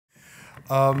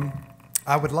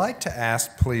I would like to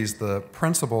ask, please, the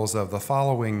principals of the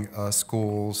following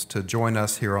schools to join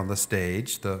us here on the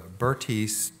stage: the Bertie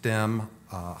STEM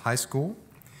High School,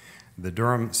 the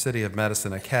Durham City of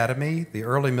Medicine Academy, the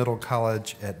Early Middle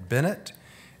College at Bennett,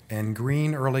 and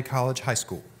Greene Early College High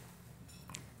School.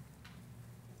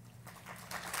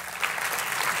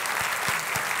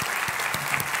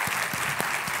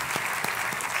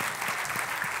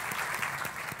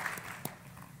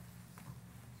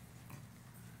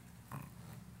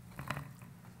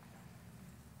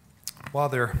 While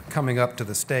they're coming up to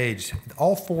the stage,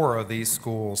 all four of these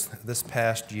schools this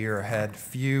past year had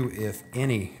few, if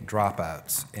any,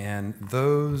 dropouts, and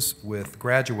those with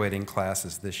graduating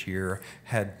classes this year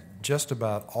had just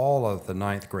about all of the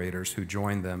ninth graders who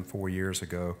joined them 4 years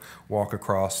ago walk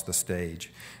across the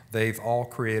stage. They've all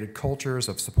created cultures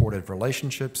of supportive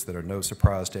relationships that are no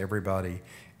surprise to everybody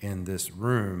in this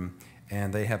room,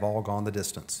 and they have all gone the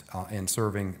distance in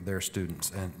serving their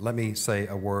students. And let me say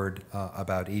a word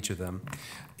about each of them.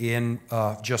 In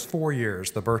just 4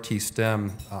 years, the Bertie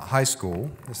STEM High School,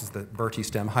 this is the Bertie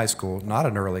STEM High School, not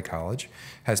an early college,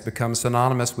 has become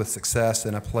synonymous with success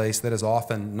in a place that is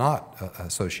often not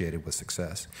associated with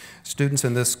success. Students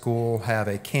in this school have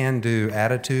a can-do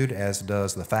attitude, as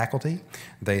does the faculty.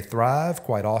 They thrive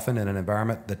quite often in an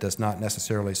environment that does not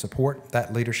necessarily support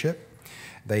that leadership.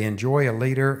 They enjoy a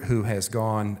leader who has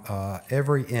gone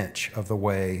every inch of the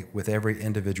way with every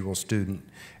individual student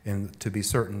and to be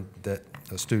certain that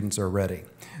the students are ready.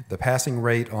 The passing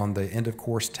rate on the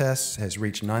end-of-course tests has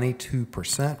reached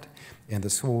 92%, and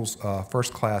the school's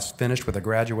first class finished with a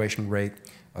graduation rate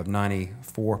of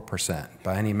 94%.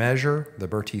 By any measure, the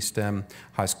Bertie STEM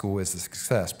High School is a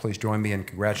success. Please join me in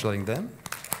congratulating them.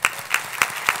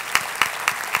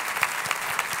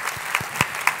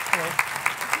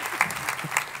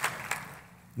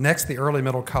 Next, the Early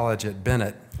Middle College at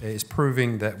Bennett is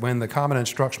proving that when the common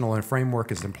instructional and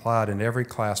framework is applied in every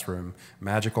classroom,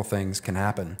 magical things can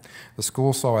happen. The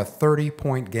school saw a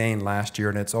 30-point gain last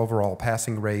year in its overall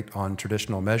passing rate on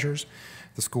traditional measures.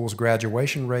 The school's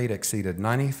graduation rate exceeded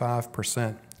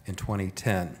 95% in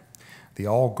 2010. The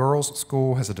all-girls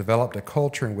school has developed a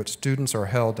culture in which students are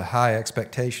held to high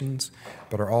expectations,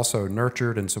 but are also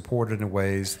nurtured and supported in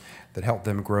ways that help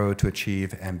them grow to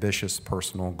achieve ambitious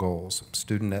personal goals.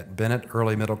 Students at Bennett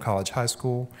Early Middle College High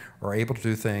School are able to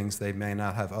do things they may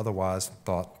not have otherwise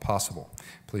thought possible.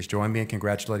 Please join me in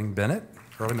congratulating Bennett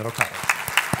Early Middle College.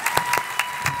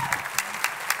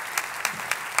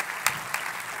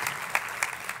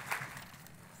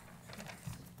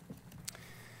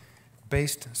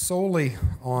 Based solely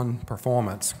on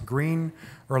performance, Greene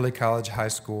Early College High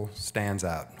School stands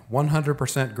out.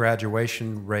 100%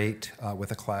 graduation rate with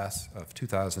a class of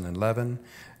 2011,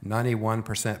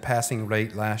 91% passing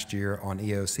rate last year on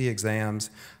EOC exams,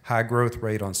 high growth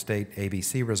rate on state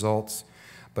ABC results,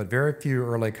 but very few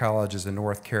early colleges in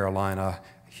North Carolina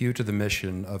hew to the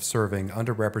mission of serving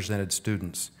underrepresented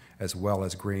students as well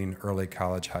as Greene Early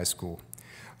College High School.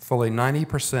 Fully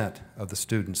 90% of the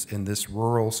students in this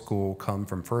rural school come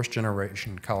from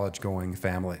first-generation college-going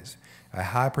families. A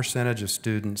high percentage of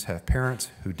students have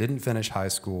parents who didn't finish high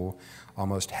school.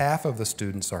 Almost half of the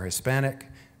students are Hispanic.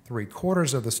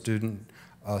 3/4 of the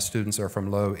students are from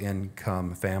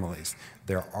low-income families.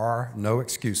 There are no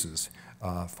excuses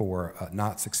for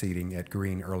not succeeding at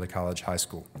Greene Early College High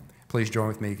School. Please join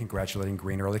with me in congratulating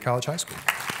Greene Early College High School.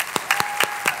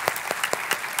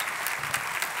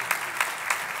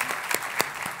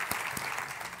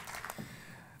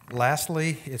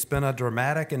 Lastly, it's been a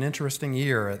dramatic and interesting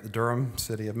year at the Durham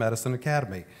City of Medicine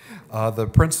Academy. The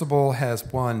principal has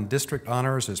won district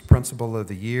honors as Principal of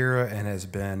the Year and has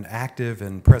been active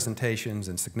in presentations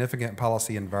in significant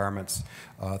policy environments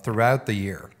throughout the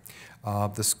year.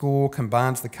 The school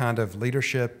combines the kind of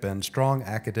leadership and strong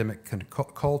academic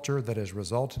culture that has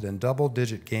resulted in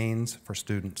double-digit gains for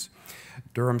students.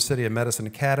 Durham City of Medicine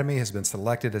Academy has been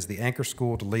selected as the anchor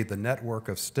school to lead the network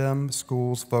of STEM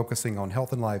schools focusing on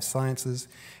health and life sciences,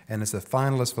 and is a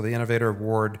finalist for the Innovator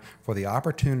Award for the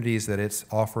opportunities that it's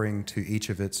offering to each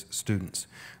of its students.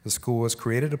 The school has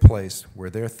created a place where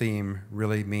their theme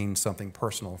really means something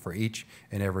personal for each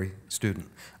and every student.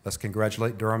 Let's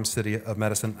congratulate Durham City of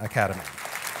Medicine Academy.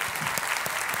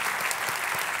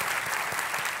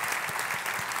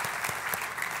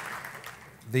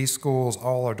 These schools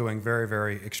all are doing very,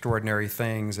 very extraordinary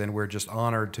things, and we're just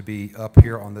honored to be up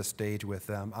here on this stage with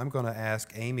them. I'm going to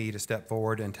ask Amy to step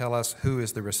forward and tell us who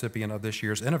is the recipient of this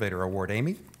year's Innovator Award.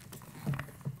 Amy?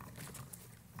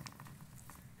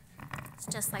 It's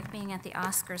just like being at the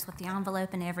Oscars with the envelope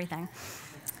and everything.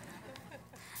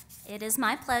 It is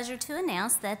my pleasure to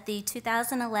announce that the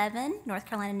 2011 North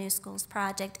Carolina New Schools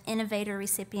Project Innovator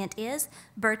recipient is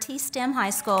Bertie STEM High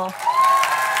School.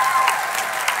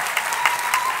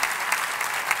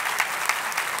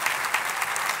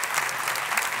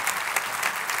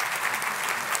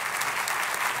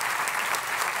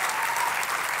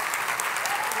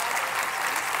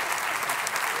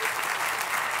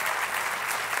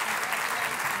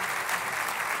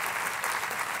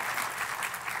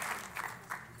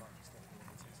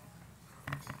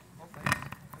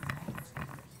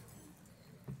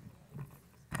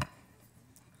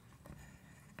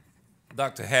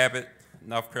 Dr. Habit,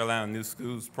 North Carolina New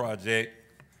Schools Project,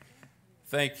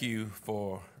 thank you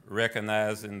for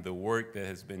recognizing the work that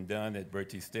has been done at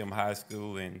Bertie STEM High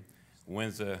School in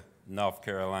Windsor, North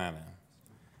Carolina.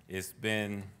 It's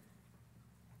been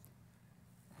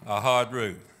a hard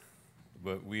road,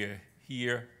 but we are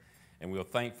here and we're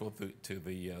thankful to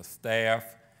the staff,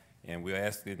 and we're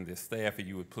asking the staff if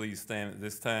you would please stand at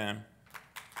this time.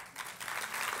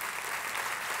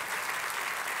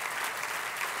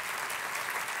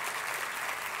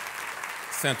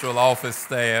 Central office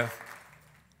staff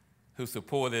who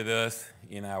supported us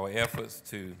in our efforts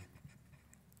to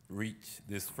reach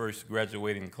this first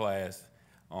graduating class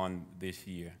on this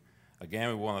year. Again,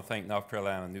 we want to thank North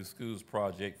Carolina New Schools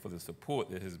Project for the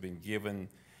support that has been given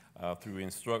through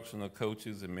instructional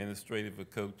coaches, administrative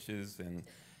coaches,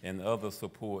 and other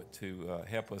support to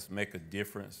help us make a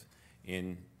difference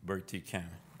in Bertie County.